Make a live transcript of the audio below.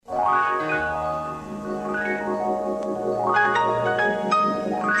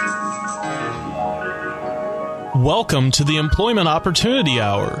Welcome to the Employment Opportunity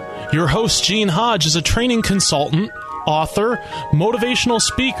Hour. Your host, Gene Hodge, is a training consultant, author, motivational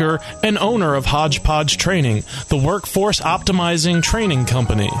speaker, and owner of Hodgepodge Training, the workforce optimizing training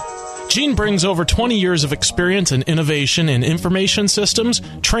company. Gene brings over 20 years of experience and innovation in information systems,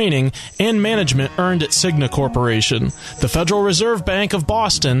 training, and management earned at Cigna Corporation, the Federal Reserve Bank of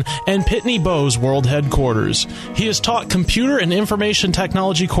Boston, and Pitney Bowes World Headquarters. He has taught computer and information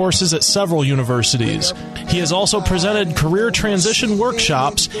technology courses at several universities. He has also presented career transition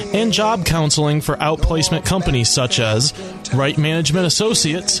workshops and job counseling for outplacement companies such as Wright Management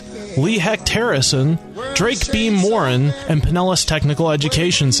Associates, Lee Hecht Harrison, Drake Beam Morin, and Pinellas Technical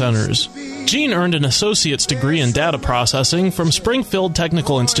Education Centers. Gene earned an associate's degree in data processing from Springfield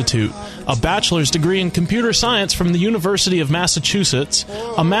Technical Institute, a bachelor's degree in computer science from the University of Massachusetts,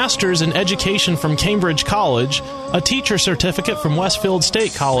 a master's in education from Cambridge College, a teacher certificate from Westfield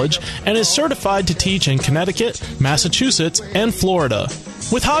State College, and is certified to teach in Connecticut, Massachusetts, and Florida.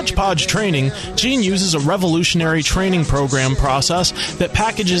 With Hodgepodge Training, Gene uses a revolutionary training program process that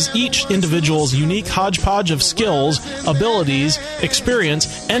packages each individual's unique hodgepodge of skills, abilities,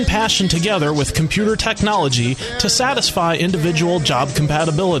 experience, and passion together with computer technology to satisfy individual job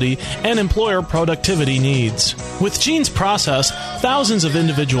compatibility and employer productivity needs. With Gene's process, thousands of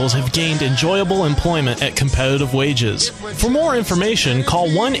individuals have gained enjoyable employment at competitive wages. For more information, call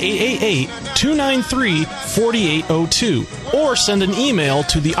 1-888-293-4802 or send an email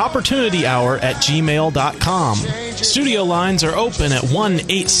to theopportunityhour@gmail.com. Studio lines are open at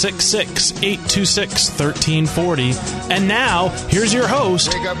 1-866-826-1340. And now, here's your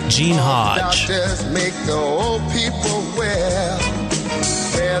host, Gene Hodge.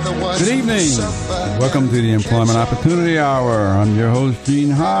 Good evening. Welcome to the Employment Opportunity Hour. I'm your host, Gene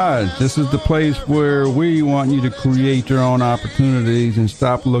Hodge. This is the place where we want you to create your own opportunities and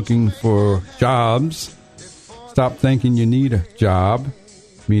stop looking for jobs. Stop thinking you need a job,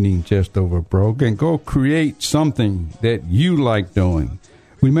 meaning just over broke, and go create something that you like doing.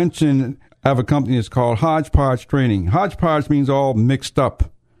 We mentioned I have a company that's called Hodgepodge Training. Hodgepodge means all mixed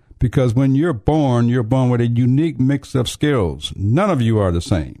up, because when you're born with a unique mix of skills. None of you are the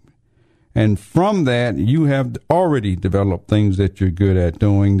same. And from that, you have already developed things that you're good at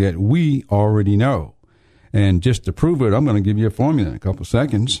doing that we already know. And just to prove it, I'm going to give you a formula in a couple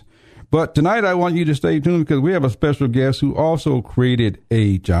seconds. But tonight I want you to stay tuned because we have a special guest who also created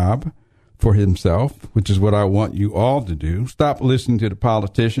a job for himself, which is what I want you all to do. Stop listening to the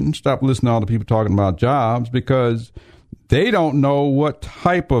politicians. Stop listening to all the people talking about jobs because they don't know what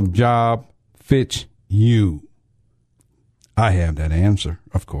type of job fits you. I have that answer,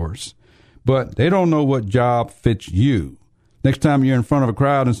 of course, but they don't know what job fits you. Next time you're in front of a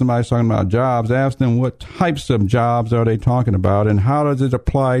crowd and somebody's talking about jobs, ask them what types of jobs are they talking about and how does it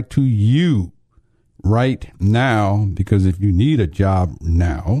apply to you right now? Because if you need a job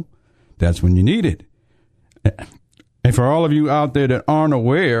now, that's when you need it. And for all of you out there that aren't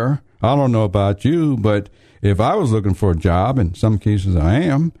aware, I don't know about you, but if I was looking for a job, in some cases I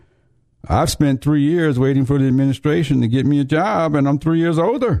am, I've spent 3 years waiting for the administration to get me a job, and I'm 3 years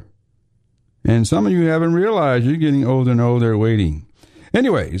older. And some of you haven't realized you're getting older and older waiting.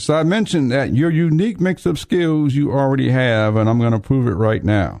 Anyway, so I mentioned that your unique mix of skills you already have, and I'm going to prove it right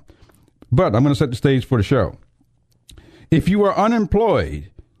now. But I'm going to set the stage for the show. If you are unemployed,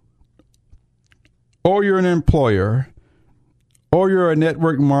 or you're an employer, or you're a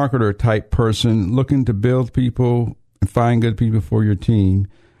network marketer type person looking to build people and find good people for your team,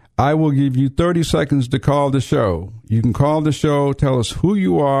 I will give you 30 seconds to call the show. You can call the show, tell us who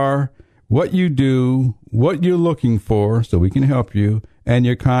you are, what you do, what you're looking for, so we can help you, and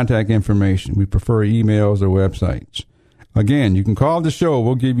your contact information. We prefer emails or websites. Again, you can call the show.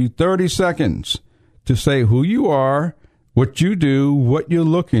 We'll give you 30 seconds to say who you are, what you do, what you're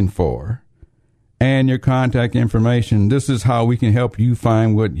looking for, and your contact information. This is how we can help you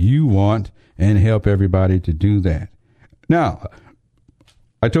find what you want and help everybody to do that. Now,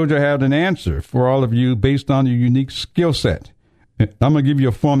 I told you I had an answer for all of you based on your unique skill set. I'm going to give you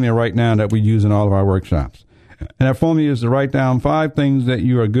a formula right now that we use in all of our workshops. And that formula is to write down 5 things that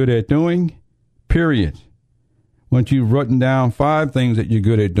you are good at doing, period. Once you've written down 5 things that you're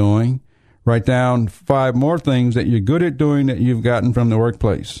good at doing, write down 5 more things that you're good at doing that you've gotten from the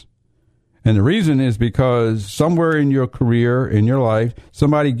workplace. And the reason is because somewhere in your career, in your life,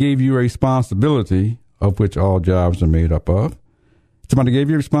 somebody gave you a responsibility, of which all jobs are made up of. Somebody gave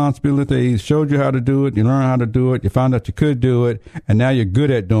you responsibility, showed you how to do it, you learned how to do it, you found out you could do it, and now you're good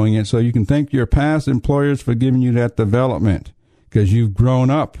at doing it. So you can thank your past employers for giving you that development because you've grown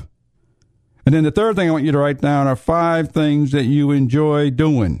up. And then the third thing I want you to write down are 5 things that you enjoy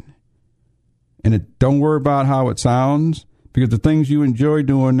doing. And don't worry about how it sounds, because the things you enjoy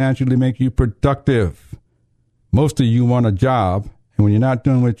doing naturally make you productive. Most of you want a job, and when you're not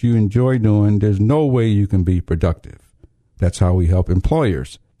doing what you enjoy doing, there's no way you can be productive. That's how we help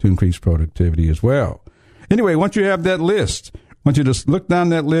employers to increase productivity as well. Anyway, once you have that list, I want you to look down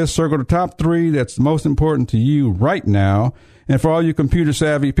that list, circle the top 3 that's most important to you right now. And for all you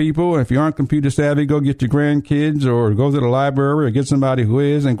computer-savvy people, if you aren't computer-savvy, go get your grandkids or go to the library or get somebody who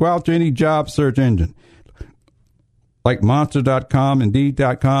is, and go out to any job search engine like Monster.com,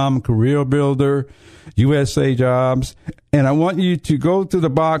 Indeed.com, Career Builder, USA Jobs. And I want you to go to the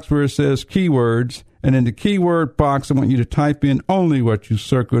box where it says keywords, and in the keyword box, I want you to type in only what you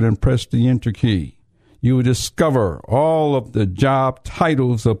circled and press the enter key. You will discover all of the job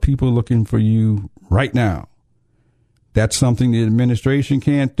titles of people looking for you right now. That's something the administration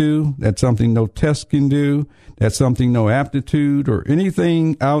can't do. That's something no test can do. That's something no aptitude or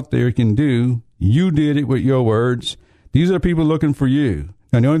anything out there can do. You did it with your words. These are people looking for you.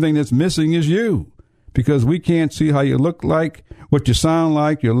 And the only thing that's missing is you, because we can't see how you look like, what you sound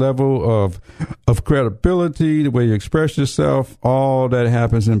like, your level of credibility, the way you express yourself. All that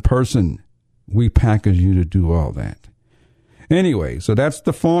happens in person. We package you to do all that. Anyway, so that's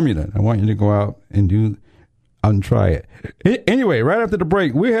the formula. I want you to go out and try it. Anyway, right after the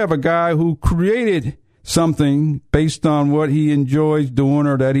break, we have a guy who created something based on what he enjoys doing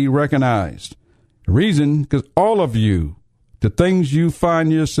or that he recognized. The reason, because all of you, the things you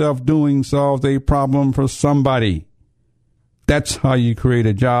find yourself doing solves a problem for somebody. That's how you create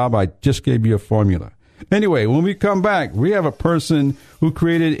a job. I just gave you a formula. Anyway, when we come back, we have a person who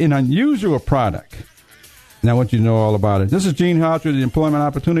created an unusual product. And I want you to know all about it. This is Gene Hodge with the Employment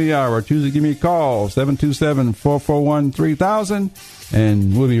Opportunity Hour. Tuesday, give me a call, 727-441-3000.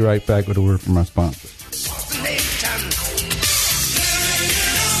 And we'll be right back with a word from our sponsor.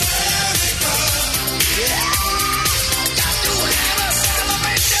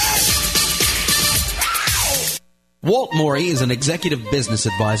 Walt Morey is an executive business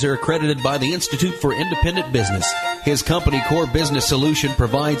advisor accredited by the Institute for Independent Business. His company, Core Business Solution,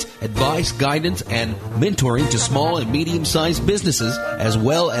 provides advice, guidance, and mentoring to small and medium-sized businesses, as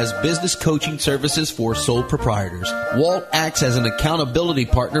well as business coaching services for sole proprietors. Walt acts as an accountability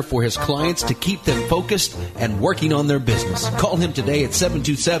partner for his clients to keep them focused and working on their business. Call him today at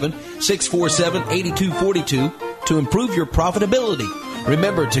 727-647-8242 to improve your profitability.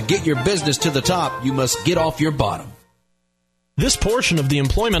 Remember, to get your business to the top, you must get off your bottom. This portion of the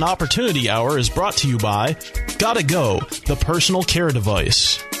Employment Opportunity Hour is brought to you by Gotta Go, the personal care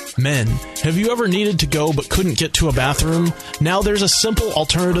device. Men, have you ever needed to go but couldn't get to a bathroom? Now there's a simple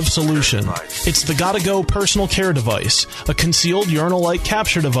alternative solution. It's the Gotta Go personal care device, a concealed urinal-like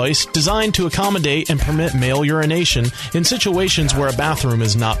capture device designed to accommodate and permit male urination in situations where a bathroom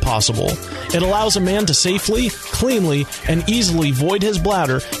is not possible. It allows a man to safely, cleanly, and easily void his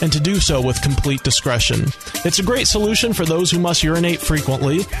bladder, and to do so with complete discretion. It's a great solution for those who must urinate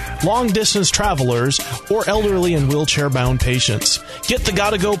frequently, long-distance travelers, or elderly and wheelchair-bound patients. Get the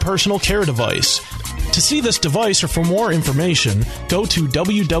Gotta Go personal care device. To see this device or for more information, go to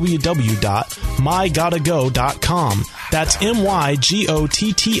www.mygottago.com. That's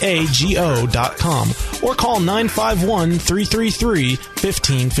MYGOTTAGO.com. Or call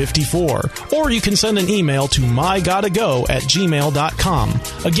 951-333-1554. Or you can send an email to mygottago@gmail.com.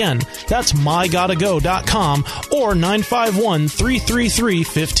 Again, that's mygottago.com or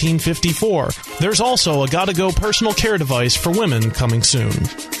 951-333-1554. There's also a Gotta Go personal care device for women coming soon.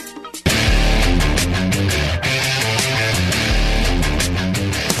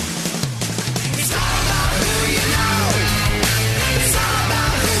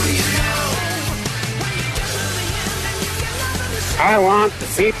 I want the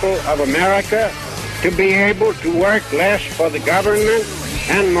people of America to be able to work less for the government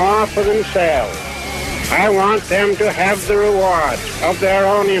and more for themselves. I want them to have the rewards of their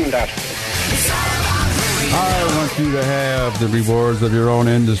own industry. I want you to have the rewards of your own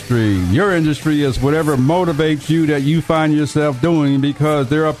industry. Your industry is whatever motivates you that you find yourself doing, because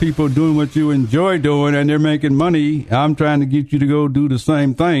there are people doing what you enjoy doing and they're making money. I'm trying to get you to go do the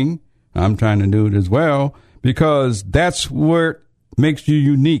same thing. I'm trying to do it as well, because that's where it makes you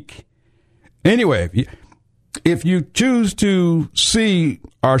unique. Anyway, if you choose to see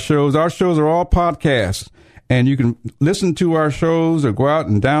our shows are all podcasts. And you can listen to our shows or go out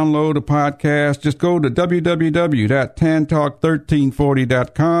and download a podcast. Just go to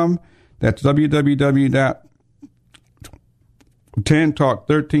www.tantalk1340.com. That's www.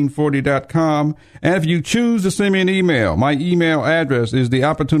 10talk1340.com. And if you choose to send me an email, my email address is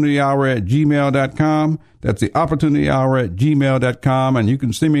theopportunityhour@gmail.com. That's theopportunityhour@gmail.com. And you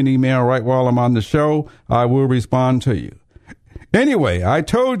can send me an email right while I'm on the show. I will respond to you. Anyway, I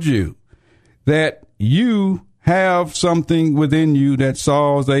told you that you have something within you that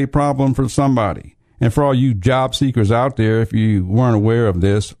solves a problem for somebody. And for all you job seekers out there, if you weren't aware of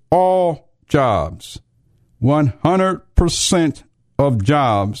this, all jobs, 100% of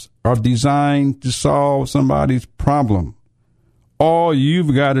jobs are designed to solve somebody's problem. All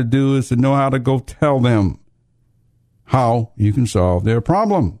you've got to do is to know how to go tell them how you can solve their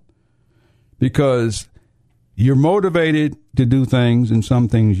problem. Because you're motivated to do things and some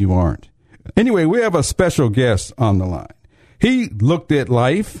things you aren't. Anyway, we have a special guest on the line. He looked at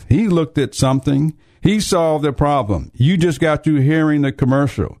life. He looked at something. He solved a problem. You just got through hearing the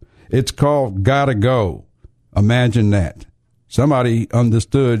commercial. It's called Gotta Go. Imagine that. Somebody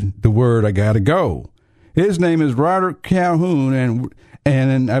understood the word I gotta go. His name is Roderick Calhoun,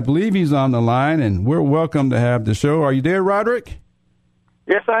 and I believe he's on the line, and we're welcome to have the show. Are you there, Roderick?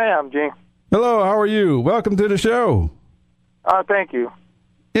 Yes, I am, Gene. Hello, how are you? Welcome to the show. Thank you.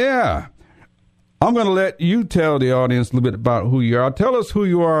 Yeah. I'm going to let you tell the audience a little bit about who you are. Tell us who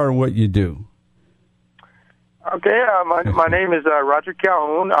you are and what you do. Okay, my name is Roger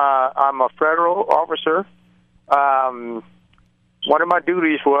Calhoun. I'm a federal officer. One of my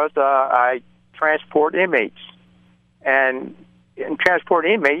duties was I transport inmates. And in transport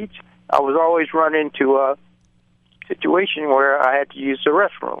inmates, I was always run into a situation where I had to use the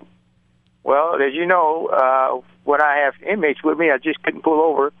restroom. Well, as you know, when I have inmates with me, I just couldn't pull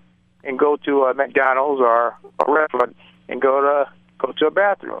over and go to a McDonald's or a restaurant and go to a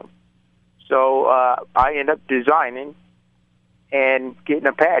bathroom. So I end up designing and getting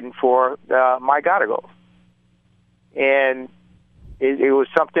a patent for my Gotta Go. And it was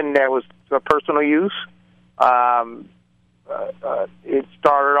something that was for personal use. It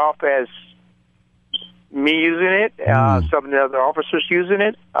started off as me using it, some of the other officers using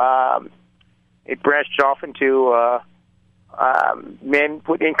it. It branched off into men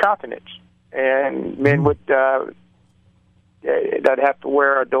with incontinence and men with that have to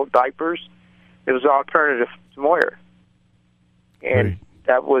wear adult diapers. It was an alternative to Moyer. And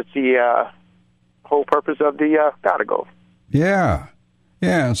that was the whole purpose of the Gotta Go. Yeah.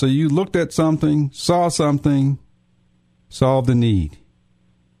 Yeah. So you looked at something, saw something, solved the need.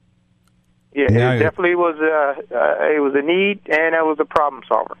 Yeah, it definitely was. It was a need, and it was a problem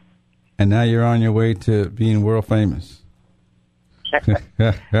solver. And now you're on your way to being world famous. Yes,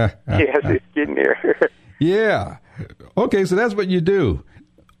 it's getting there. Yeah. Okay, so that's what you do.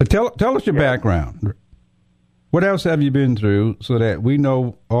 Tell us your background. What else have you been through so that we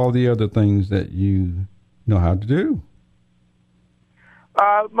know all the other things that you know how to do?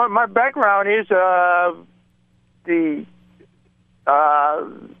 My background is the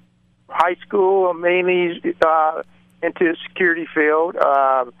high school, mainly into the security field.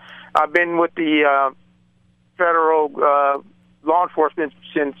 I've been with the federal law enforcement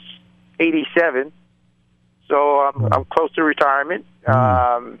since '87, so I'm close to retirement.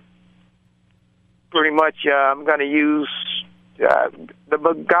 Pretty much, I'm going to use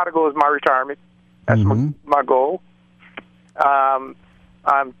the Gotta Go as my retirement. That's my goal. I'm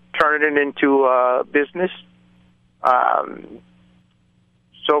turning it into a business.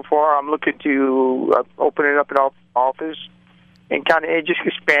 So far, I'm looking to open it up an office and kind of just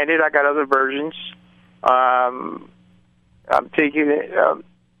expand it. I got other versions. I'm taking it,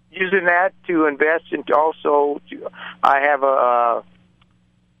 using that to invest into also. I have a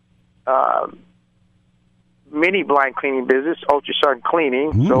mini blind cleaning business, ultrasound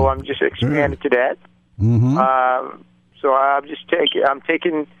cleaning. So I'm just expanding to that. So I'm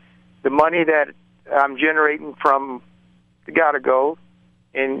taking the money that I'm generating from the Gotta Go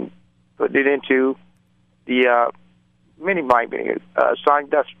and putting it into the mini blind sonic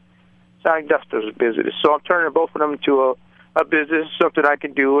dusters business. So I'm turning both of them into a business, something I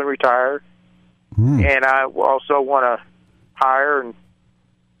can do and retire. And I also want to hire and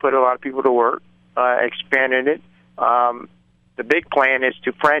put a lot of people to work, expanding it. The big plan is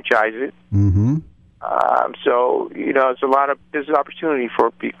to franchise it. So, it's a lot of business opportunity for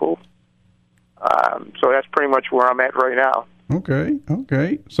people. So that's pretty much where I'm at right now. Okay.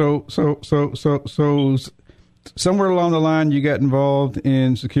 So somewhere along the line, you got involved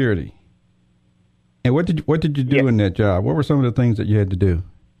in security. And what did you do in that job? What were some of the things that you had to do?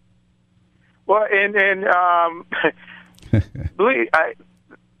 Well,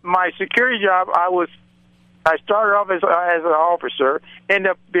 my security job, I started off as an officer,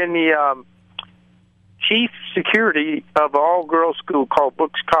 ended up being the chief security of an all-girls school called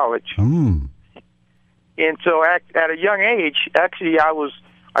Brooks College. Mm. And so at a young age, actually, I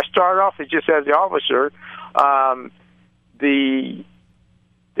started off just as the officer. The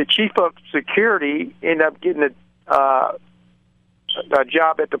chief of security ended up getting a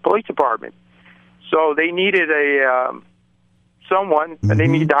job at the police department. So they needed someone, and they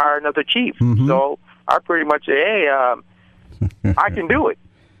needed to hire another chief. Mm-hmm. So I pretty much said, hey, I can do it.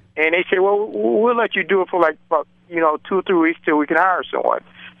 And they said, well, we'll let you do it for like, 2 or 3 weeks till we can hire someone.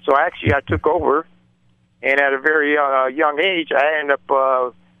 So actually, I took over, and at a very young age, I ended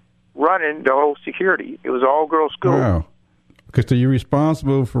up running the whole security. It was an all-girls school. Wow. Okay, so you're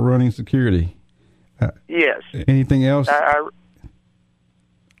responsible for running security. Yes. Anything else? I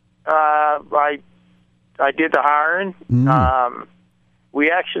did the hiring. Mm. We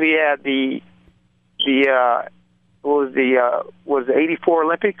actually had the 84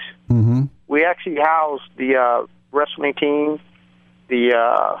 Olympics. Mm-hmm. We actually housed the wrestling team, the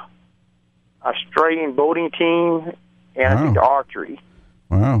Australian boating team, and I think the archery.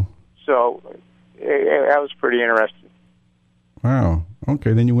 Wow. So that was pretty interesting. Wow.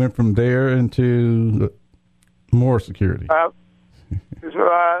 Okay, then you went from there into more security. I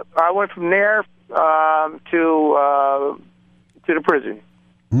went from there to the prison,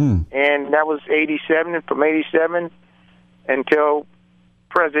 and that was 87. And from 87 until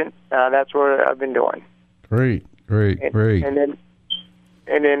present, that's what I've been doing. Great. And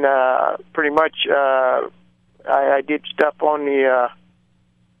then pretty much I did stuff on the.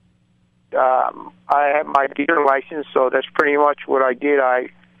 I had my dealer license, so that's pretty much what I did. I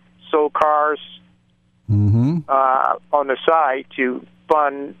sold cars on the side to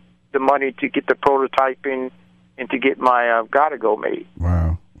fund the money to get the prototyping and to get my Gotta Go made.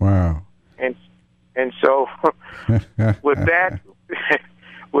 Wow. And so with that,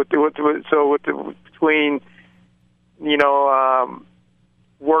 between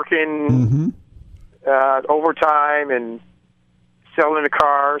working overtime and selling the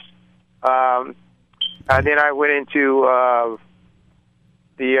cars. And then I went into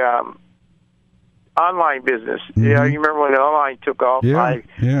the online business. Mm-hmm. Yeah, you remember when the online took off? Yeah,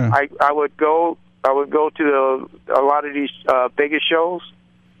 I would go to a lot of these Vegas shows.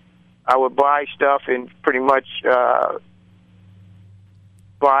 I would buy stuff and pretty much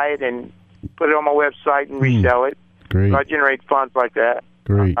buy it and put it on my website and resell it. Great. So I generate funds like that.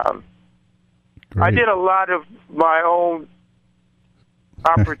 Great. I did a lot of my own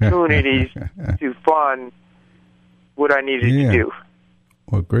opportunities to fund what I needed to do.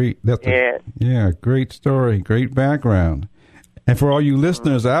 Well, great. Great story, great background. And for all you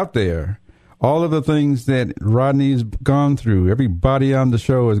listeners out there, all of the things that Rodney's gone through, everybody on the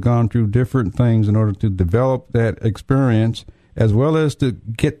show has gone through different things in order to develop that experience, as well as to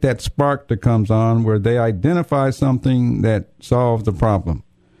get that spark that comes on where they identify something that solves the problem.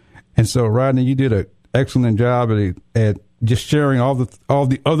 And so, Rodney, you did an excellent job at just sharing all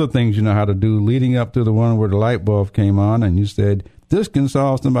the other things you know how to do, leading up to the one where the light bulb came on, and you said, this can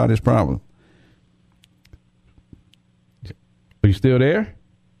solve somebody's problem. Are you still there?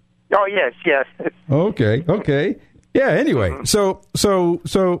 Oh, yes. Okay. Yeah, anyway, so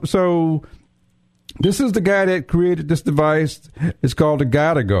this is the guy that created this device. It's called the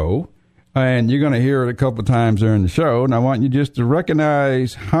Gotta Go, and you're going to hear it a couple of times during the show, and I want you just to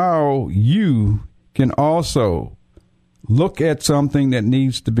recognize how you can also look at something that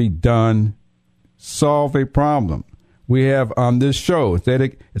needs to be done, solve a problem. We have on this show,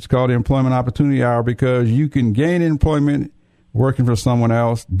 it's called the Employment Opportunity Hour, because you can gain employment working for someone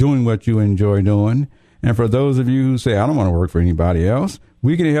else, doing what you enjoy doing. And for those of you who say, I don't want to work for anybody else,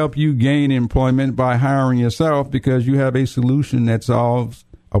 we can help you gain employment by hiring yourself because you have a solution that solves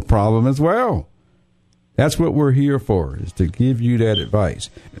a problem as well. That's what we're here for, is to give you that advice.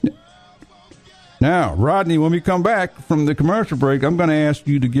 Now, Rodney, when we come back from the commercial break, I'm going to ask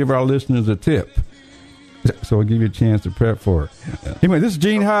you to give our listeners a tip. So I'll give you a chance to prep for it. Anyway, this is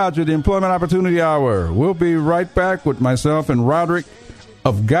Gene Hodge with the Employment Opportunity Hour. We'll be right back with myself and Roderick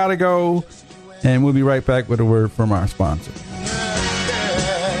of Gotta Go, and we'll be right back with a word from our sponsor.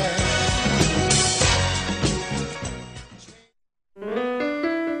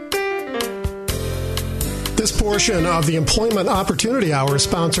 portion of the Employment Opportunity Hour is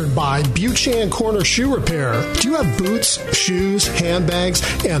sponsored by Buchan Corner Shoe Repair. Do you have boots, shoes, handbags,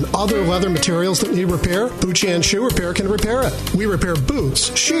 and other leather materials that need repair? Buchan Shoe Repair can repair it. We repair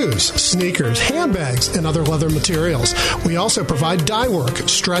boots, shoes, sneakers, handbags, and other leather materials. We also provide dye work,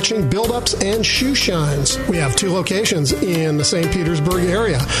 stretching, build-ups, and shoe shines. We have 2 locations in the St. Petersburg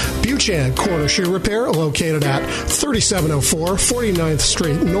area. Buchan Corner Shoe Repair, located at 3704 49th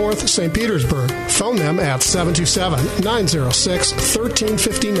Street North, St. Petersburg. Phone them at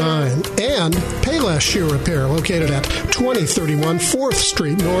 727-906-1359. And Payless Shoe Repair, located at 2031 4th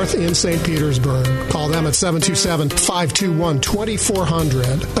Street North in St. Petersburg. Call them at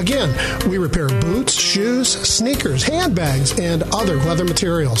 727-521-2400. Again, we repair boots, shoes, sneakers, handbags, and other leather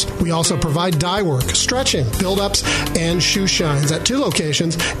materials. We also provide dye work, stretching, build-ups, and shoe shines at 2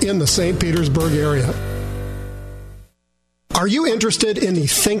 locations in the St. Petersburg area. Are you interested in the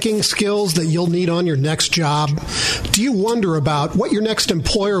thinking skills that you'll need on your next job? Do you wonder about what your next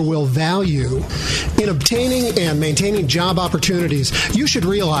employer will value? In obtaining and maintaining job opportunities, you should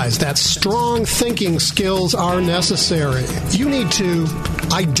realize that strong thinking skills are necessary. You need to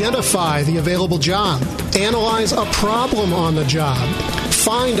identify the available job, analyze a problem on the job,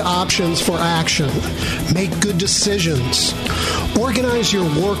 find options for action, make good decisions, organize your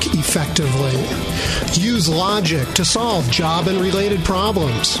work effectively, use logic to solve job and related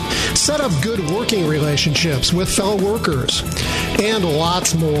problems, set up good working relationships with fellow workers, and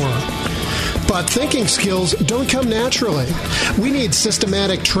lots more. But thinking skills don't come naturally. We need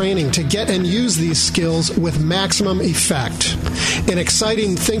systematic training to get and use these skills with maximum effect. An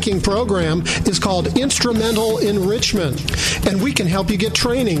exciting thinking program is called Instrumental Enrichment, and we can help you get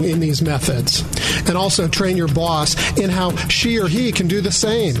training in these methods, and also train your boss in how she or he can do the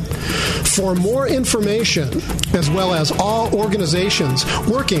same. For more information, as well as all organizations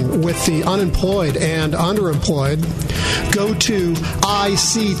working with the unemployed and underemployed, go to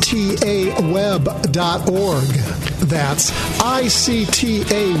ictaweb.org. That's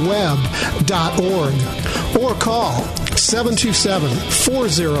ictaweb.org. Or call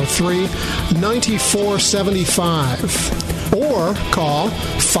 727-403-9475. Or call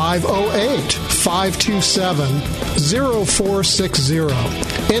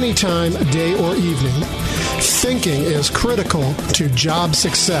 508-527-0460. Anytime, day or evening. Thinking is critical to job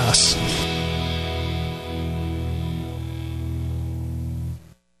success.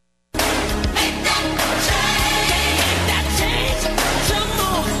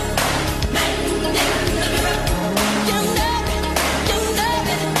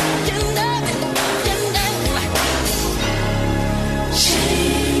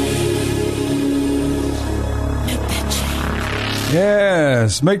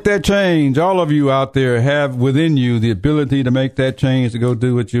 Yes, make that change. All of you out there have within you the ability to make that change, to go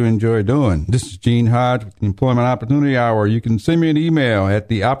do what you enjoy doing. This is Gene Hodge with the Employment Opportunity Hour. You can send me an email at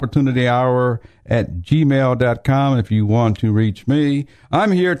theopportunityhour@gmail.com if you want to reach me.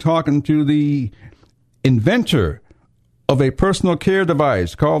 I'm here talking to the inventor of a personal care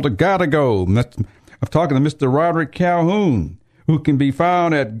device called the Gotta-Go. I'm talking to Mr. Roderick Calhoun, who can be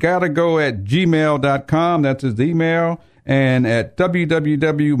found at gottago@gmail.com. That's his email. And at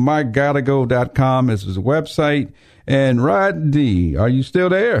www.mygottago.com is his website. And Rod D, are you still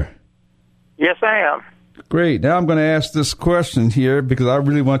there? Yes, I am. Great. Now I'm going to ask this question here because I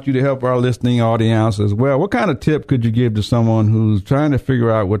really want you to help our listening audience as well. What kind of tip could you give to someone who's trying to figure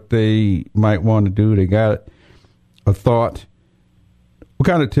out what they might want to do? They got a thought. What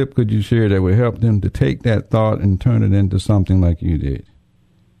kind of tip could you share that would help them to take that thought and turn it into something like you did?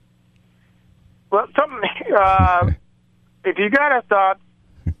 Well, if you got a thought,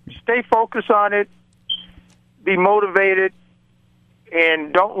 stay focused on it, be motivated,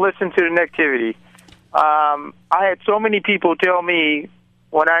 and don't listen to the negativity. I had so many people tell me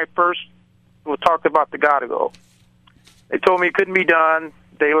when I first talked about the Gotta-Go. They told me it couldn't be done.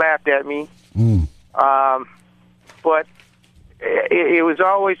 They laughed at me. But it was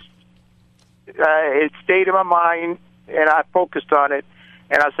always, it stayed in my mind, and I focused on it.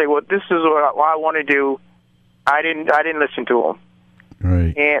 And I say, well, this is what I want to do. I didn't listen to them.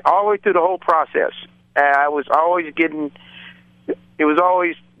 Right. And all the way through the whole process, I was always getting, it was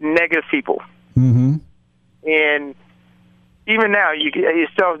always negative people. Mm-hmm. And even now, you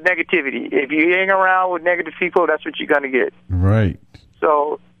still have negativity. If you hang around with negative people, that's what you're going to get. Right.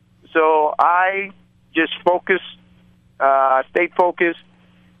 So I just focus, stay focused.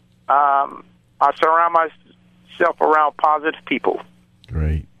 I surround myself around positive people.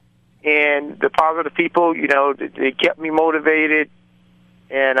 Great. And the positive people, they kept me motivated,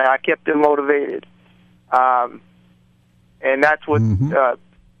 and I kept them motivated. And that's what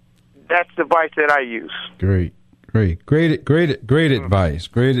that's the advice that I use. Great. Great advice.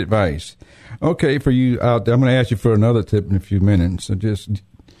 Great advice. Okay, for you out there, I'm going to ask you for another tip in a few minutes. So just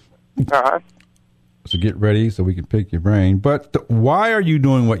so get ready so we can pick your brain. But why are you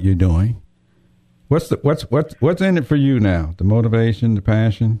doing what you're doing? What's in it for you now? The motivation, the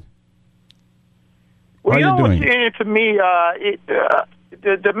passion. Well, you know what's in it for me?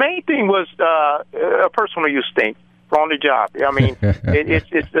 The main thing was a personal use thing on the job. I mean,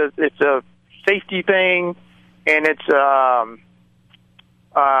 it's a safety thing, and it's a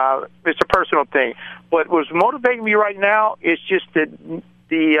personal thing. But what's motivating me right now is just the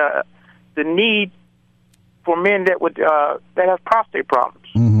need for men that have prostate problems,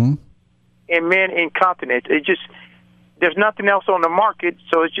 and men incontinent. It just there's nothing else on the market,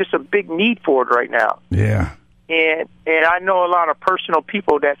 so it's just a big need for it right now. Yeah. And I know a lot of personal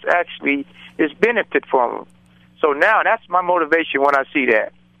people that's actually is benefit from them. So now that's my motivation when I see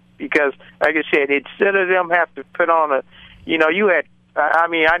that. Because, like I said, instead of them have to put on I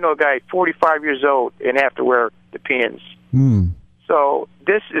know a guy 45 years old and have to wear the pins. So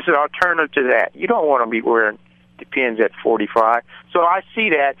this is an alternative to that. You don't want to be wearing the pins at 45. So I see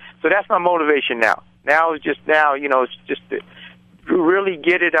that. So that's my motivation now. It's just to really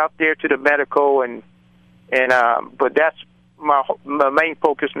get it out there to the medical but that's my main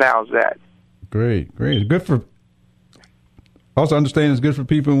focus now is that. Great. Good for. Also, understand it's good for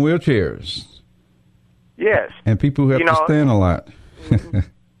people in wheelchairs. Yes. And people who have to stand a lot.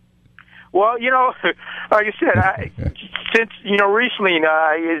 Well, like I said, since recently,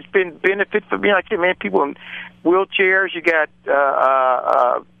 it's been benefit for me. Like I said, man, people in wheelchairs. You got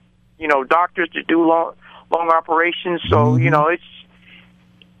doctors that do long operations. So it's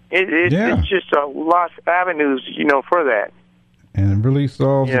just a lot of avenues, for that. And it really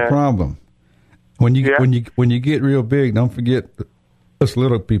solves the problem. When you get real big, don't forget us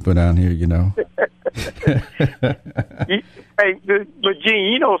little people down here, Hey, but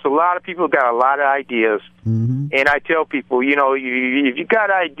Gene, it's a lot of people got a lot of ideas, and I tell people, if you got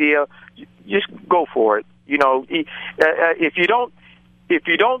an idea, just go for it. If you don't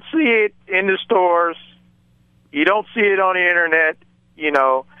see it in the stores, you don't see it on the internet,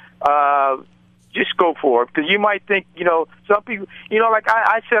 just go for it. Because you might think, some people, like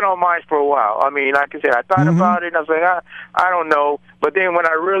I sat on mine for a while. I mean, like I said, I thought about it, and I was like, I don't know. But then when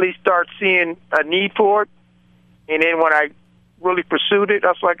I really start seeing a need for it, and then when I really pursued it, I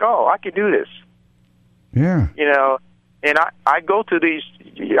was like, oh, I can do this. Yeah. And I go to these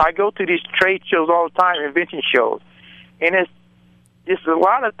trade shows all the time, invention shows, and it's a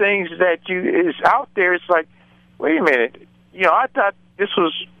lot of things that is out there. It's like, wait a minute, I thought this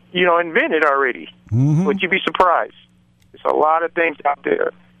was invented already. Would you be surprised? There's a lot of things out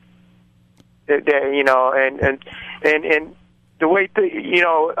there that and the way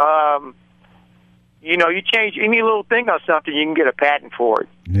you change any little thing on something, you can get a patent for it.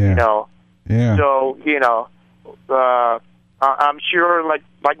 Yeah. Yeah. So I'm sure like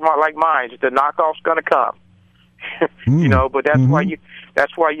mine, the knockoff's going to come. But that's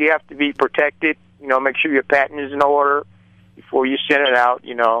why you have to be protected. Make sure your patent is in order before you send it out.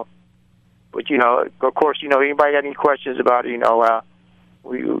 But of course, anybody got any questions about it,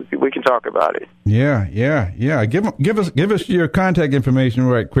 we can talk about it. Yeah. Give us your contact information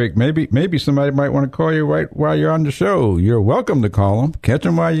right quick. Maybe somebody might want to call you right while you're on the show. You're welcome to call them. Catch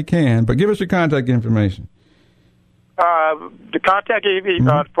them while you can. But give us your contact information. The contact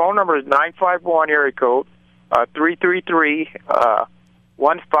phone number is 951 area code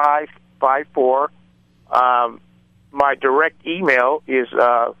 333-1554. My direct email is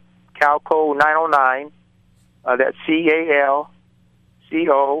calco909. That's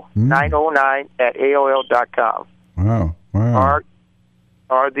CALCO909 at AOL.com. Wow.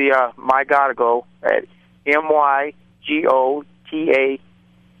 Or the MyGotago at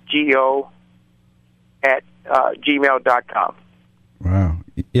MYGOTAGO at gmail.com. Wow.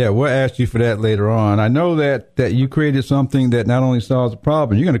 Yeah, we'll ask you for that later on. I know that you created something that not only solves the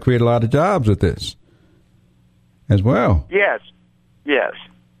problem, you're going to create a lot of jobs with this as well. Yes.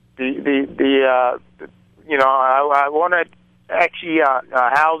 I want to actually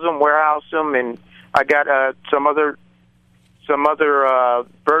house them, warehouse them, and I got some other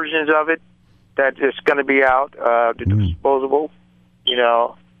versions of it that is going to be out, disposable,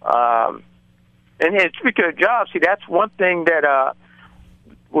 and speaking of jobs, see, that's one thing that I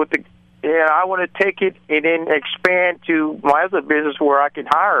want to take it and then expand to my other business where I can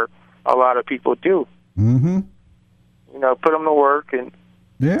hire a lot of people too. Put them to work and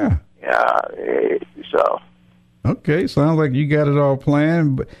so. Okay, sounds like you got it all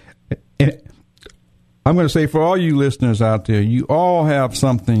planned. But I'm going to say for all you listeners out there, you all have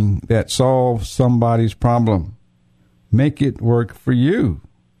something that solves somebody's problem. make it work for you.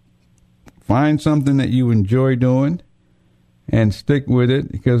 Find something that you enjoy doing and stick with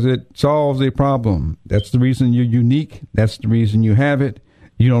it because it solves a problem. That's the reason you're unique. That's the reason you have it.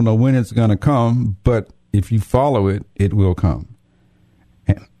 You don't know when it's going to come, but if you follow it, it will come.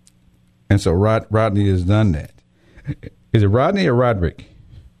 And so Rodney has done that. Is it Rodney or Roderick?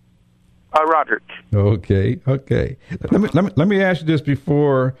 Roderick. Okay. Let me ask you this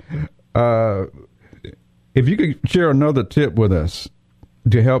before. If you could share another tip with us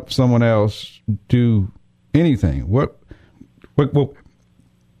to help someone else do anything, what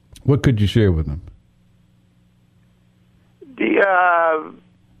could you share with them?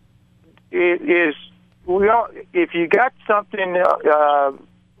 If you got something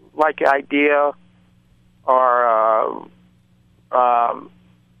like idea or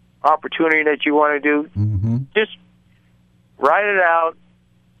opportunity that you want to do, just write it out.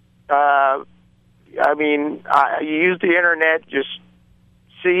 You use the internet. Just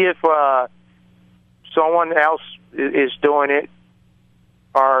see if someone else is doing it,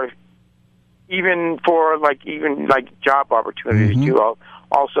 or even for job opportunities too.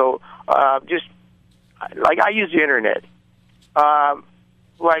 Also, just like I use the internet.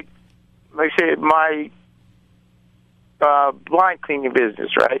 Like I said, my blind cleaning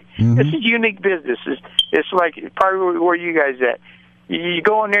business, right? It's a unique business. It's like probably where you guys at. You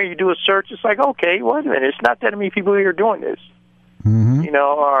go in there, you do a search. It's like, okay, wait a minute. It's not that many people here doing this,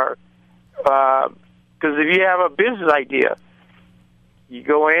 or because if you have a business idea, you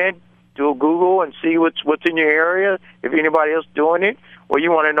go in, do a Google, and see what's in your area. If anybody else doing it, well, you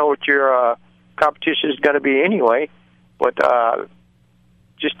want to know what your competition is going to be anyway. But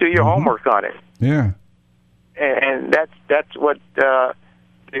just do your homework on it. Yeah, and that's what the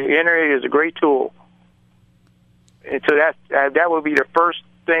internet is, a great tool. And so that would be the first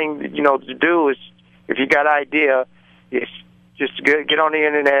thing to do is, if you got an idea, is just get on the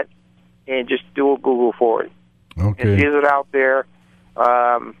internet and just do a Google for it. Okay. And get it out there.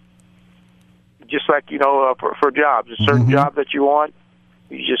 Just like for jobs, a certain job that you want,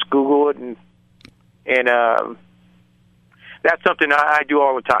 you just Google it, and that's something I do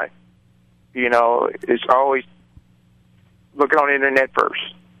all the time. It's always looking on the internet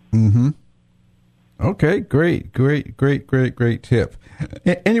first. Okay, great tip.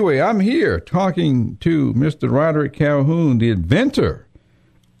 Anyway, I'm here talking to Mr. Roderick Calhoun, the inventor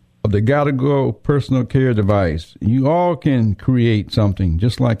of the Gotta Go personal care device. You all can create something,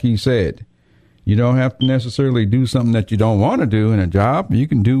 just like he said. You don't have to necessarily do something that you don't want to do in a job. You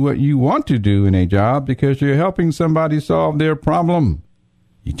can do what you want to do in a job because you're helping somebody solve their problem.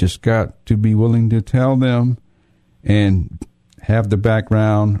 You just got to be willing to tell them and have the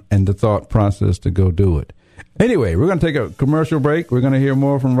background and the thought process to go do it. Anyway, we're going to take a commercial break. We're going to hear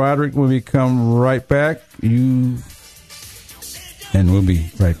more from Roderick when we come right back. And we'll be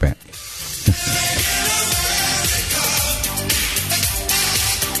right back.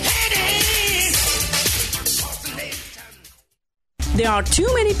 There are too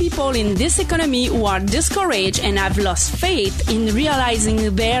many people in this economy who are discouraged and have lost faith in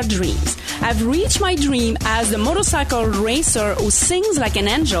realizing their dreams. I've reached my dream as the motorcycle racer who sings like an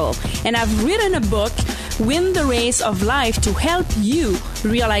angel, and I've written a book, Win the Race of Life, to help you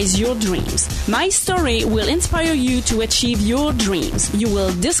realize your dreams. My story will inspire you to achieve your dreams. You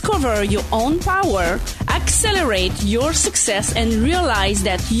will discover your own power, accelerate your success, and realize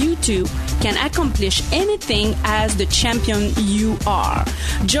that you too can accomplish anything as the champion you are.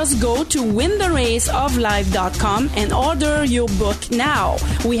 Just go to wintheraceoflife.com and order your book now.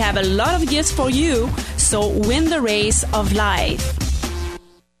 We have a lot of gifts for you, so win the race of life.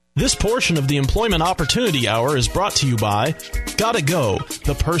 This portion of the Employment Opportunity Hour is brought to you by Gotta Go,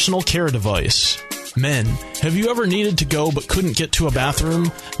 the personal care device. Men, have you ever needed to go but couldn't get to a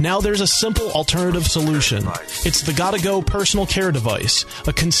bathroom? Now there's a simple alternative solution. It's the Gotta Go personal care device,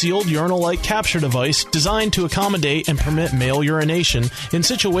 a concealed urinal-like capture device designed to accommodate and permit male urination in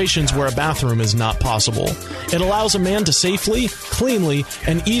situations where a bathroom is not possible. It allows a man to safely, cleanly,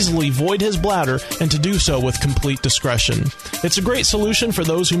 and easily void his bladder and to do so with complete discretion. It's a great solution for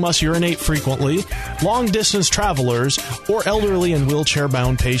those who must urinate frequently, long-distance travelers, or elderly and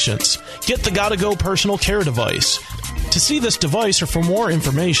wheelchair-bound patients. Get the Gotta Go personal care device. To see this device or for more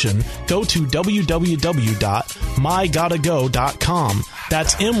information, go to www.mygottago.com.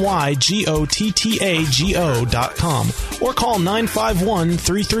 That's mygottago.com. Or call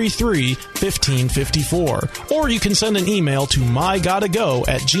 951-333-1554. Or you can send an email to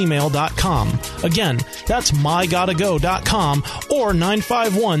mygottago@gmail.com. Again, that's mygottago.com or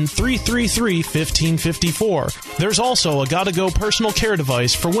 951-333-1554. There's also a Gotta Go personal care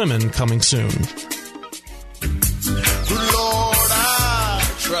device for women coming soon.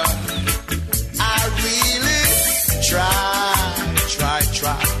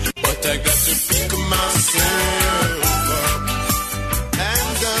 try, but I got to pick myself up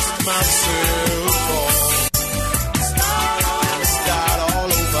and dust myself off.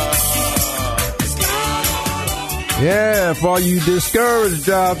 Yeah, for all you discouraged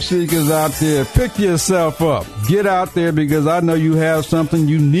job seekers out there, pick yourself up. Get out there, because I know you have something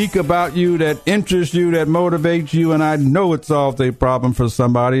unique about you that interests you, that motivates you, and I know it solves a problem for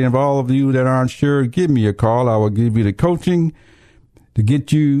somebody. And for all of you that aren't sure, give me a call. I will give you the coaching to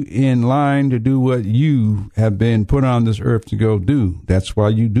get you in line to do what you have been put on this earth to go do. That's why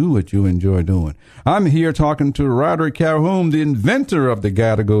you do what you enjoy doing. I'm here talking to Roderick Calhoun, the inventor of the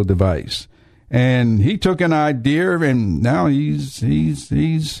Gotta Go device. And he took an idea, and now he's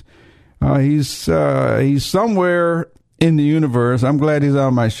somewhere in the universe. I'm glad he's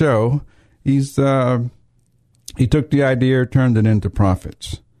on my show. He took the idea, turned it into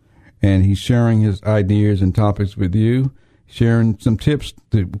profits, and he's sharing his ideas and topics with you, sharing some tips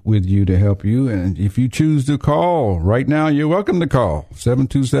with you to help you. And if you choose to call right now, you're welcome to call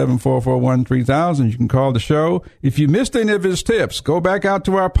 727-441-3000. You can call the show. If you missed any of his tips, go back out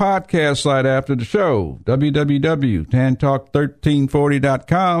to our podcast site after the show,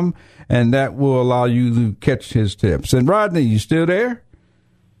 www.tantalk1340.com, and that will allow you to catch his tips. And Rodney, you still there?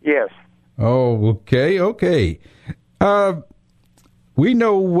 Yes. Oh, okay. We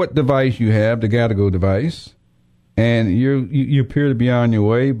know what device you have, the Gotta Go device. And you appear to be on your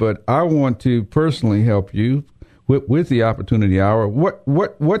way, but I want to personally help you with the Opportunity Hour.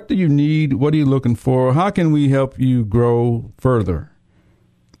 What do you need? What are you looking for? How can we help you grow further,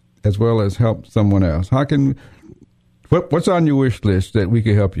 as well as help someone else? What's on your wish list that we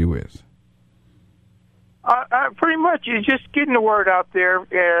can help you with? Pretty much, it's just getting the word out there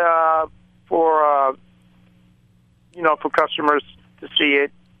for customers to see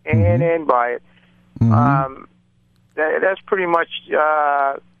it and buy it. Mm-hmm. That's pretty much, like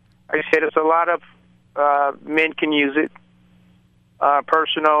I said, it's a lot of men can use it,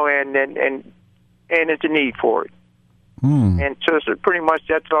 personal, and it's a need for it. And so pretty much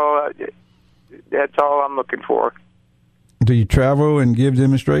that's all I'm looking for. Do you travel and give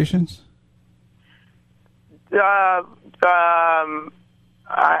demonstrations? I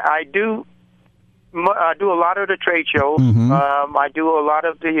do. I do a lot of the trade shows. Mm-hmm. I do a lot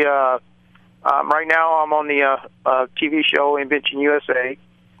of the. Right now, I'm on the TV show Invention USA.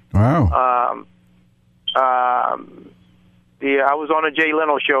 Wow. I was on a Jay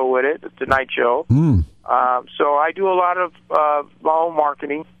Leno show with it, the Tonight Show. So I do a lot of my own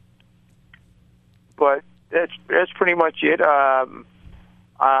marketing, but that's pretty much it.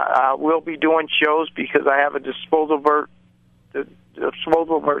 I will be doing shows because I have a disposable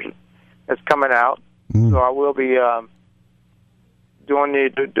version that's coming out. So I will be doing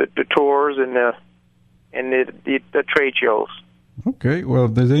the tours and the trade shows. Okay. Well,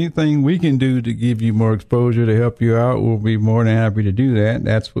 if there's anything we can do to give you more exposure to help you out, we'll be more than happy to do that.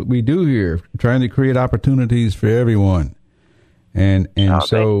 That's what we do here, trying to create opportunities for everyone. And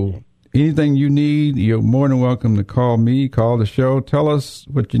so anything you need, you're more than welcome to call me, call the show, tell us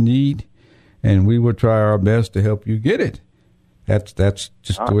what you need, and we will try our best to help you get it. That's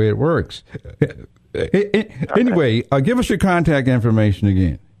just the way it works. Anyway, give us your contact information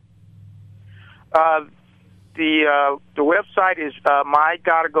again. The website is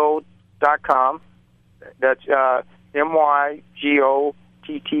mygottago.com. That's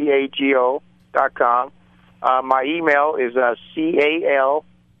mygottago.com. My email is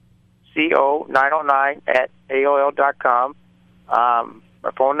calco909@aol.com.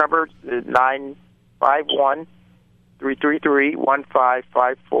 My phone number is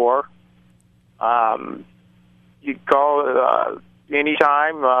 951-333-1554. You can call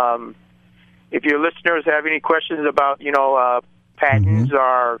anytime. If your listeners have any questions about, patents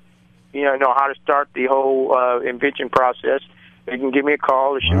or, how to start the whole invention process, they can give me a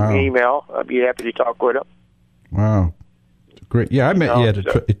call or shoot me an email. I'll be happy to talk with them. Wow, great! Yeah, I met you at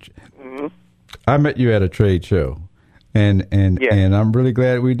I met you at a trade show, and I'm really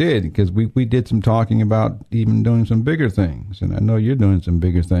glad we did, because we did some talking about even doing some bigger things, and I know you're doing some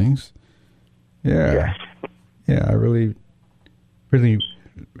bigger things. Yeah. Yes. Yeah, I really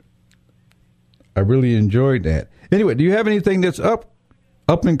enjoyed that. Anyway, do you have anything that's up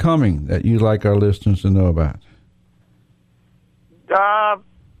and coming that you'd like our listeners to know about?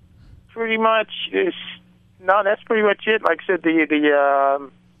 Pretty much that's pretty much it. Like I said,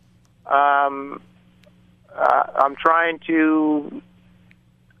 I'm trying to,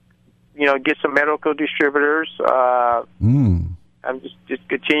 get some medical distributors. I'm just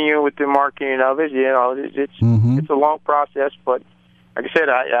continuing with the marketing of it. It's a long process, but like I said,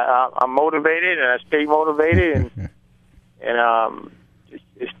 I'm motivated and I stay motivated, and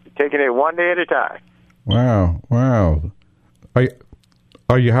taking it one day at a time. Wow.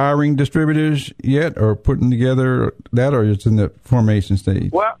 Are you hiring distributors yet, or putting together that, or it's in the formation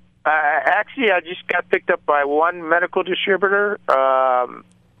stage? Well, actually, I just got picked up by one medical distributor.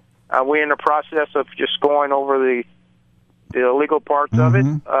 We're in the process of just going over the legal parts of it.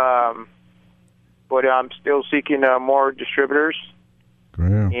 But I'm still seeking more distributors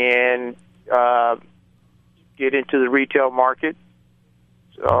and get into the retail market.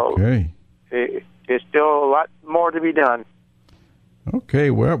 So there's still a lot more to be done. Okay,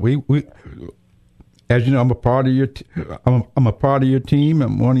 well, we as you know, I'm a part of your I'm a part of your team.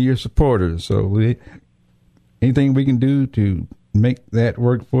 I'm one of your supporters. So anything we can do to make that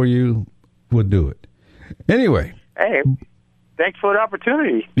work for you, we'll do it. Anyway. Hey, thanks for the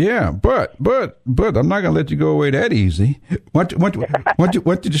opportunity. Yeah, but I'm not going to let you go away that easy. Want you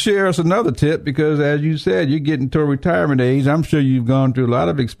to share us another tip, because as you said, you're getting to retirement age. I'm sure you've gone through a lot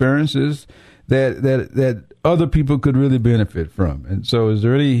of experiences that other people could really benefit from. And so, is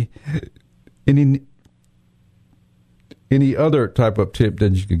there any other type of tip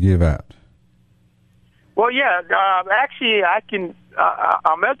that you could give out? Well, yeah. Actually, I can.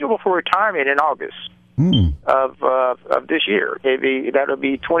 I'm eligible for retirement in August of this year. That'll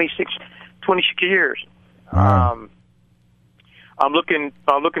be 26 years. Wow. I'm looking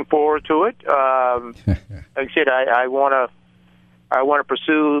forward to it. Like I said, I want to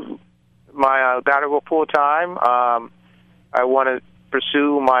pursue my gotta go full time. I want to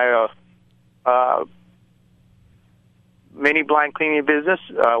pursue my mini blind cleaning business,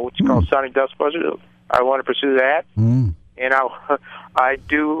 which is called Sonic Dust Buster. I want to pursue that, and I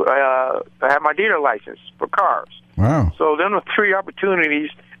do have my dealer license for cars. Wow! So then the three opportunities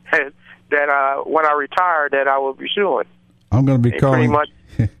that when I retire that I will be pursuing. I'm going to be calling. Pretty much.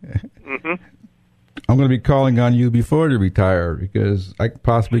 I'm going to be calling on you before you retire, because I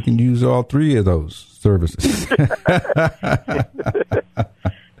possibly can use all three of those services.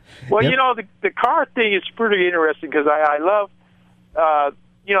 Well, you know, the car thing is pretty interesting, because I love,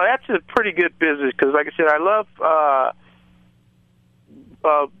 that's a pretty good business, because, like I said, I love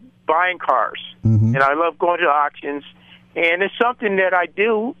buying cars, and I love going to auctions, and it's something that I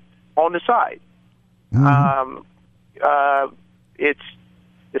do on the side.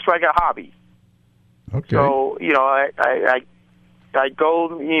 It's like a hobby. Okay. So, I go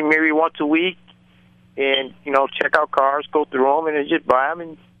maybe once a week and, check out cars, go through them, and just buy them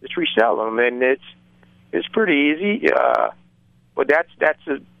and just resell them. And it's pretty easy. But that's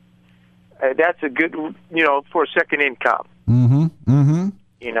a good, for a second income.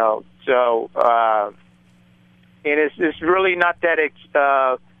 So, and it's really not that, it's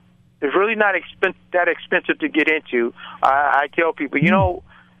really not that expensive to get into. I tell people,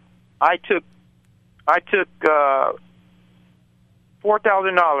 I took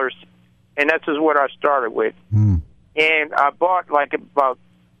 $4,000, and that's just what I started with. And I bought about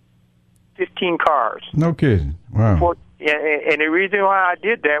 15 cars. No kidding. Wow. And the reason why I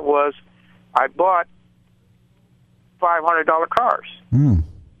did that was I bought $500 cars.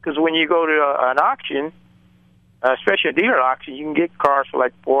 Because when you go to an auction, especially a dealer auction, you can get cars for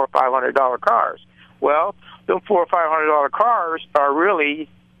like $400 or $500 cars. Well, those $400 or $500 cars are really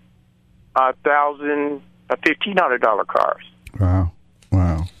 $1,000, $1,500 cars. Wow.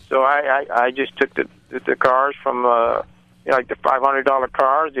 So I just took the cars from like the $500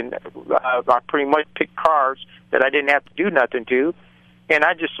 cars, and I pretty much picked cars that I didn't have to do nothing to, and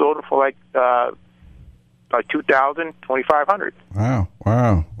I just sold them for like $2,000, $2,500.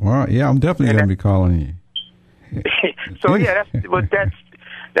 Wow. Yeah, I'm definitely going to be calling you. So yeah,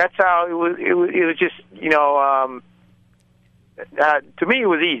 that's how it was. It was just to me it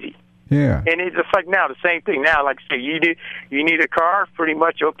was easy. Yeah. And it's just like now the same thing. Now, like I say, you need a car, pretty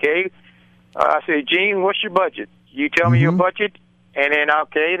much okay. I say, Gene, what's your budget? You tell me your budget, and then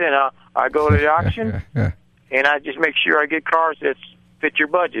then I go to the auction, and I just make sure I get cars that fit your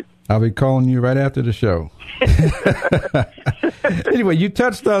budget. I'll be calling you right after the show. Anyway, you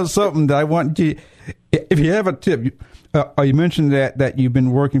touched on something that I want you. If you have a tip, you mentioned that you've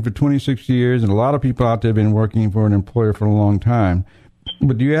been working for 26 years, and a lot of people out there have been working for an employer for a long time.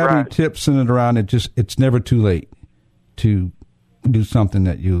 But do you have any tips centered around it's never too late to do something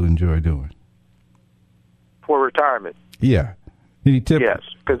that you enjoy doing? For retirement? Yeah. Any tip? Yes.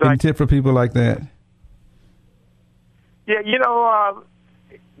 Any tip for people like that? Yeah,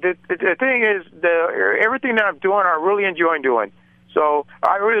 the thing is, everything that I'm doing, I really enjoy doing. So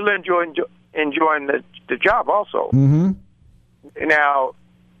I really enjoying the job also. Now,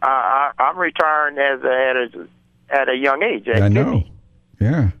 I'm retiring at a young age. I know.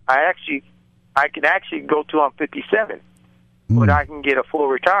 Yeah. I can actually go till I'm 57. but I can get a full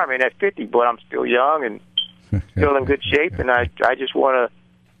retirement at 50. But I'm still young and still in good shape, and I just want to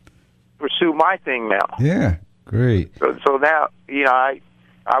pursue my thing now. Yeah, great. So now,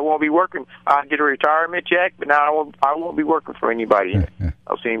 I won't be working. I get a retirement check, but now I won't be working for anybody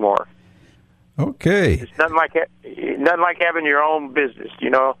else anymore. Okay. It's nothing like having your own business,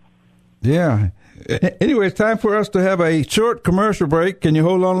 Yeah. Anyway, it's time for us to have a short commercial break. Can you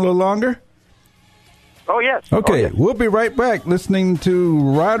hold on a little longer? Oh, yes. Okay, Oh, yes. We'll be right back listening to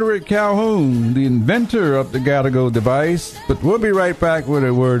Roderick Calhoun, the inventor of the Gotta Go device. But we'll be right back with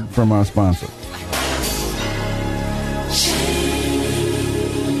a word from our sponsor.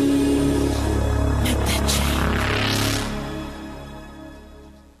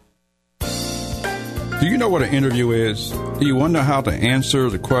 Do you know what an interview is? Do you wonder how to answer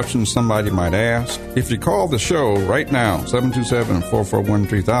the questions somebody might ask? If you call the show right now,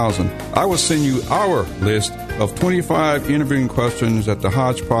 727-441-3000, I will send you our list of 25 interviewing questions that the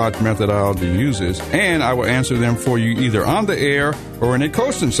Hodgepodge methodology uses, and I will answer them for you either on the air or in a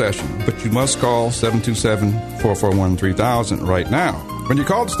coaching session. But you must call 727-441-3000 right now. When you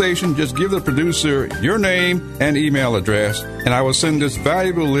call the station, just give the producer your name and email address, and I will send this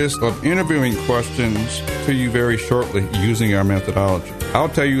valuable list of interviewing questions to you very shortly using our methodology. I'll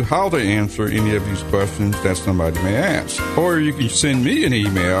tell you how to answer any of these questions that somebody may ask. Or you can send me an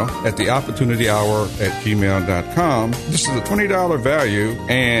email at theopportunityhour@gmail.com. This is a $20 value,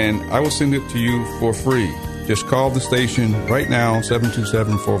 and I will send it to you for free. Just call the station right now,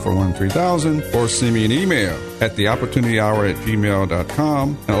 727-441-3000, or send me an email at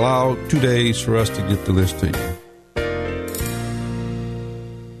theopportunityhour@gmail.com and allow 2 days for us to get the list to you.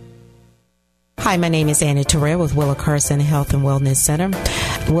 Hi, my name is Annie Terrell with Willa Carson Health and Wellness Center.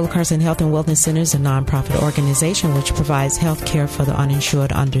 Willa Carson Health and Wellness Center is a nonprofit organization which provides health care for the uninsured,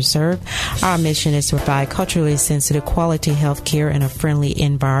 underserved. Our mission is to provide culturally sensitive, quality health care in a friendly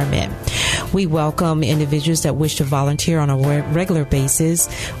environment. We welcome individuals that wish to volunteer on a regular basis.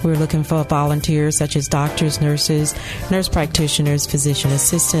 We're looking for volunteers such as doctors, nurses, nurse practitioners, physician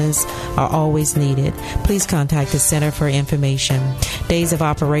assistants are always needed. Please contact the center for information. Days of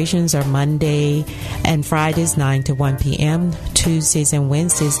operations are Monday and Fridays 9 to 1 p.m., Tuesdays and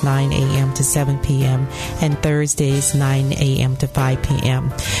Wednesdays 9 a.m. to 7 p.m., and Thursdays 9 a.m. to 5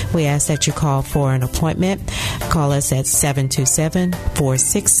 p.m. We ask that you call for an appointment. Call us at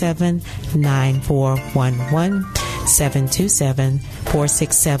 727-467-9411,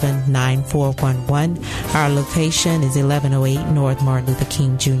 727-467-9411. Our location is 1108 North Martin Luther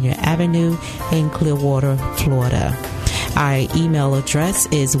King Jr. Avenue in Clearwater, Florida. Our email address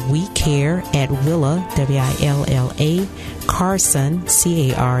is wecare@Willa, W-I-L-L-A, Carson,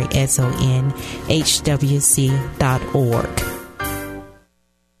 C-A-R-S-O-N, HWC.org.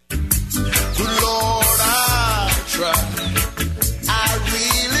 Lord, I try. I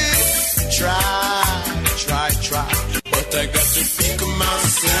really try. But I got to pick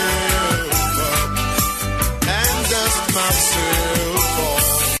myself up and dust myself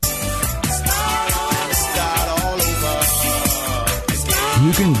off. Start all over.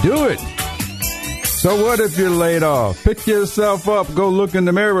 You can do it. So what if you're laid off? Pick yourself up. Go look in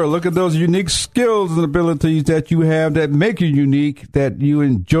the mirror. Look at those unique skills and abilities that you have that make you unique, that you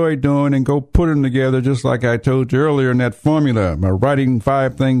enjoy doing, and go put them together just like I told you earlier in that formula by writing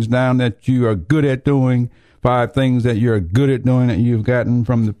 5 things down that you are good at doing, 5 things that you're good at doing that you've gotten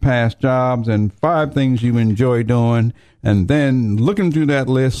from the past jobs, and 5 things you enjoy doing, and then looking through that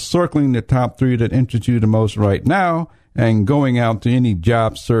list, circling the top 3 that interest you the most right now, and going out to any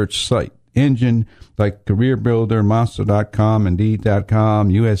job search site engine like Career Builder, Monster.com,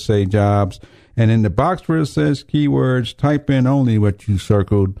 Indeed.com, USA Jobs, and in the box where it says keywords, type in only what you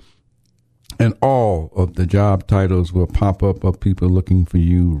circled, and all of the job titles will pop up of people looking for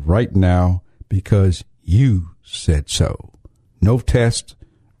you right now because you said so. No test,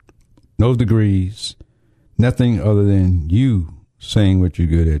 no degrees, nothing other than you saying what you're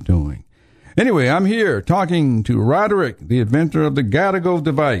good at doing. Anyway, I'm here talking to Roderick, the inventor of the Gotta Go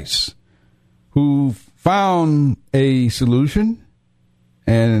device, who found a solution,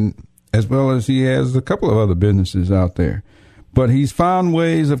 and as well as he has a couple of other businesses out there. But he's found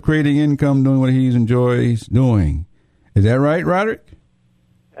ways of creating income doing what he enjoys doing. Is that right, Roderick?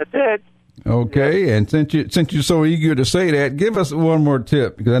 That's it. Okay, and since you're so eager to say that, give us one more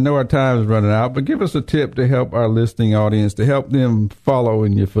tip, because I know our time is running out, but give us a tip to help our listening audience, to help them follow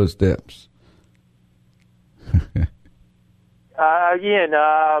in your footsteps. Again,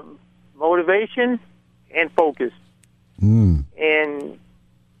 motivation and focus. And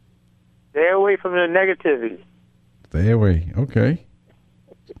stay away from the negativity. Stay away. Okay.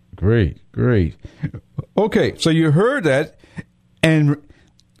 Great. Okay, so you heard that. And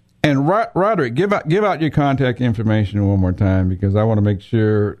Roderick, give out your contact information one more time, because I want to make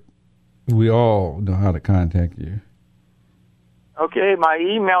sure we all know how to contact you. Okay, my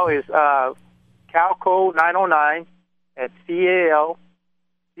email is calco909 at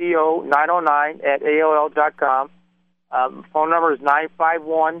calco909 phone number is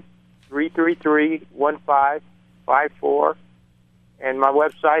 951-333-1554, and my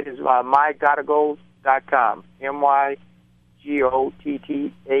website is mygottago.com.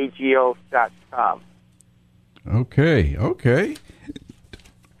 mygottago.com. Okay.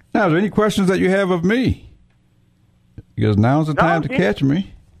 Now, is there any questions that you have of me? Because now's the time to catch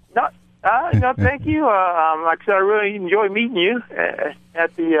me. No, thank you. Like I said, I really enjoy meeting you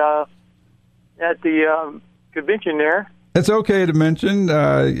at the convention there. It's okay to mention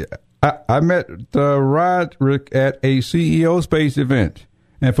I met Roderick at a CEO Space event.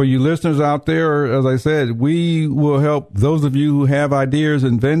 And for you listeners out there, as I said, we will help those of you who have ideas,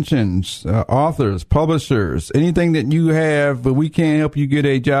 inventions, authors, publishers, anything that you have, but we can't help you get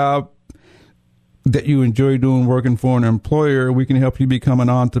a job that you enjoy doing, working for an employer. We can help you become an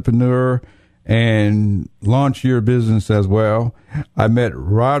entrepreneur and launch your business as well. I met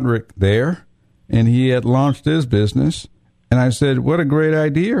Roderick there, and he had launched his business. And I said, what a great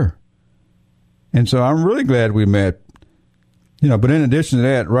idea. And so I'm really glad we met. You know, but in addition to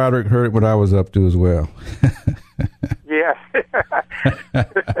that, Roderick heard what I was up to as well. Yeah.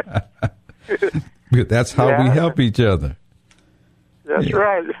 That's how we help each other. That's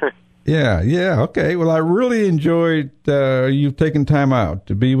right. Yeah. Okay. Well, I really enjoyed you taking time out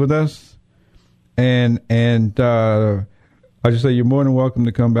to be with us. And I just say you're more than welcome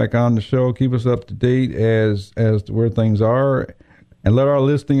to come back on the show. Keep us up to date as to where things are. And let our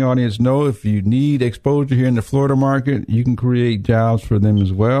listening audience know if you need exposure here in the Florida market, you can create jobs for them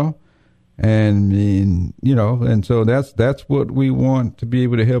as well. And so that's what we want to be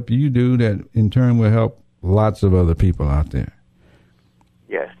able to help you do, that in turn will help lots of other people out there.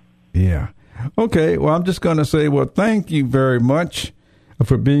 Yes. Yeah. Okay. Well, I'm just going to say, thank you very much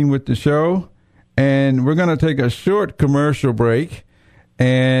for being with the show. And we're going to take a short commercial break.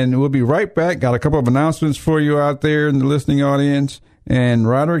 And we'll be right back. Got a couple of announcements for you out there in the listening audience. And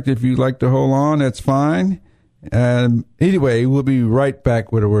Roderick, if you'd like to hold on, that's fine. Anyway, we'll be right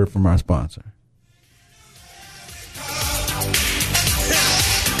back with a word from our sponsor.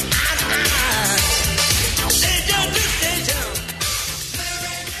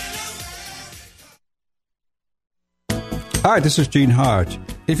 Hi, this is Gene Hodge.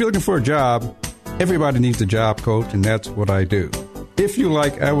 If you're looking for a job, everybody needs a job coach, and that's what I do. If you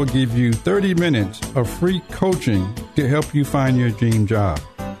like, I will give you 30 minutes of free coaching to help you find your dream job.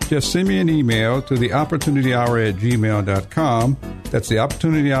 Just send me an email to theopportunityhour@gmail.com. That's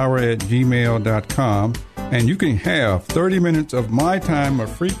theopportunityhour@gmail.com. And you can have 30 minutes of my time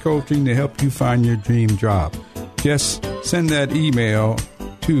of free coaching to help you find your dream job. Just send that email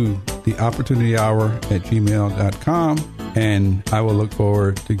to theopportunityhour@gmail.com, and I will look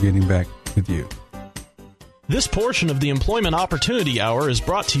forward to getting back with you. This portion of the Employment Opportunity Hour is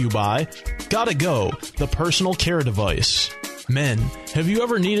brought to you by Gotta Go, the personal care device. Men, have you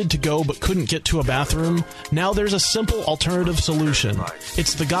ever needed to go but couldn't get to a bathroom? Now there's a simple alternative solution.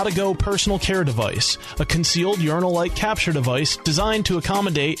 It's the Gotta Go personal care device, a concealed urinal-like capture device designed to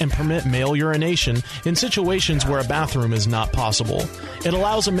accommodate and permit male urination in situations where a bathroom is not possible. It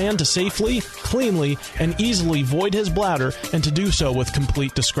allows a man to safely, cleanly, and easily void his bladder, and to do so with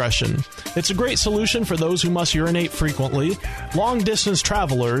complete discretion. It's a great solution for those who must urinate frequently, long-distance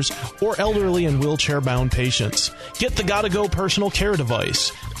travelers, or elderly and wheelchair-bound patients. Get the Gotta Go personal care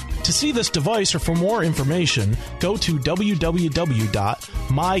device. To see this device or for more information, go to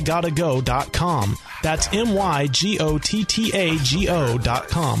www.mygottago.com. That's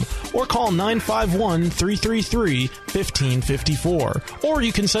mygottago.com, or call 951-333-1554. Or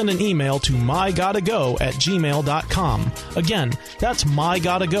you can send an email to mygottago@gmail.com. Again, that's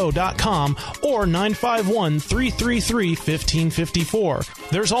mygottago.com or 951-333-1554.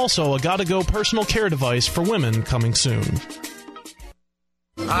 There's also a Gotta Go personal care device for women coming soon.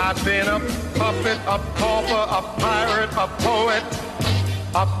 I've been a puppet, a pauper, a pirate, a poet,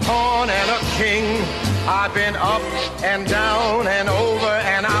 a pawn and a king. I've been up and down and over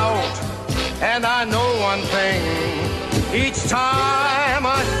and out. And I know one thing. Each time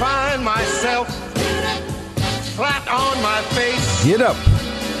I find myself flat on my face. Get up.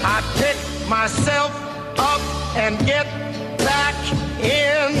 I pick myself up and get back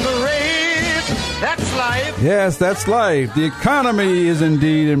in the race. That's life. Yes, that's life. The economy is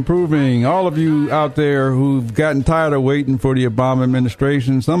indeed improving. All of you out there who've gotten tired of waiting for the Obama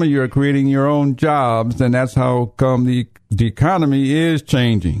administration, some of you are creating your own jobs, and that's how come the economy is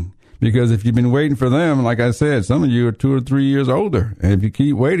changing. Because if you've been waiting for them, like I said, some of you are 2 or 3 years older. And if you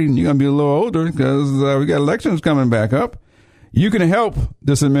keep waiting, you're going to be a little older because we got elections coming back up. You can help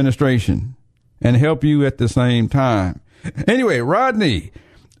this administration and help you at the same time. Anyway, Rodney,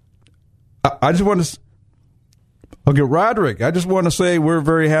 I just want to... Okay, Roderick, I just want to say we're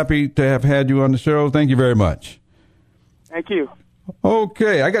very happy to have had you on the show. Thank you very much. Thank you.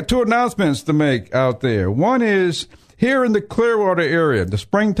 Okay, I got 2 announcements to make out there. One is... Here in the Clearwater area, the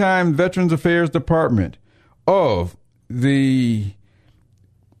Springtime Veterans Affairs Department of the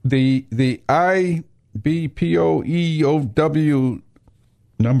IBPOEOW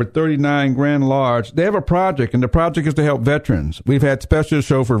number 39 Grand Lodge, they have a project, and the project is to help veterans. We've had special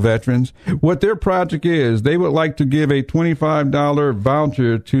show for veterans. What their project is, they would like to give a $25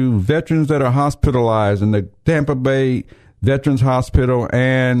 voucher to veterans that are hospitalized in the Tampa Bay Veterans Hospital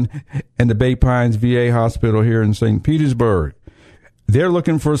and the Bay Pines VA Hospital here in St. Petersburg. They're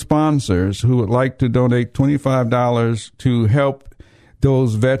looking for sponsors who would like to donate $25 to help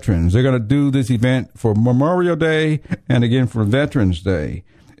those veterans. They're going to do this event for Memorial Day and again for Veterans Day.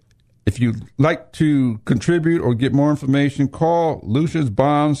 If you'd like to contribute or get more information, call Lucius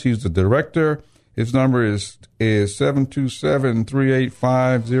Bonds. He's the director. His number is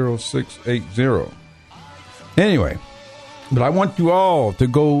 727-385-0680. Anyway, but I want you all to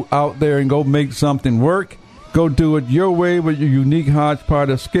go out there and go make something work. Go do it your way with your unique hodgepodge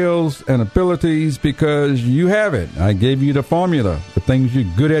of skills and abilities because you have it. I gave you the formula, the things you're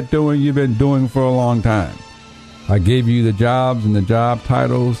good at doing, you've been doing for a long time. I gave you the jobs and the job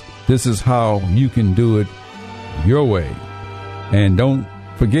titles. This is how you can do it your way. And don't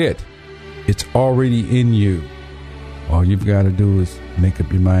forget, it's already in you. All you've got to do is make up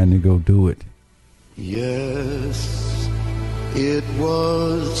your mind to go do it. Yes. It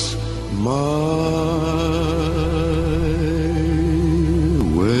was my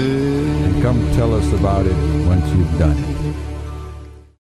way. And come tell us about it once you've done it.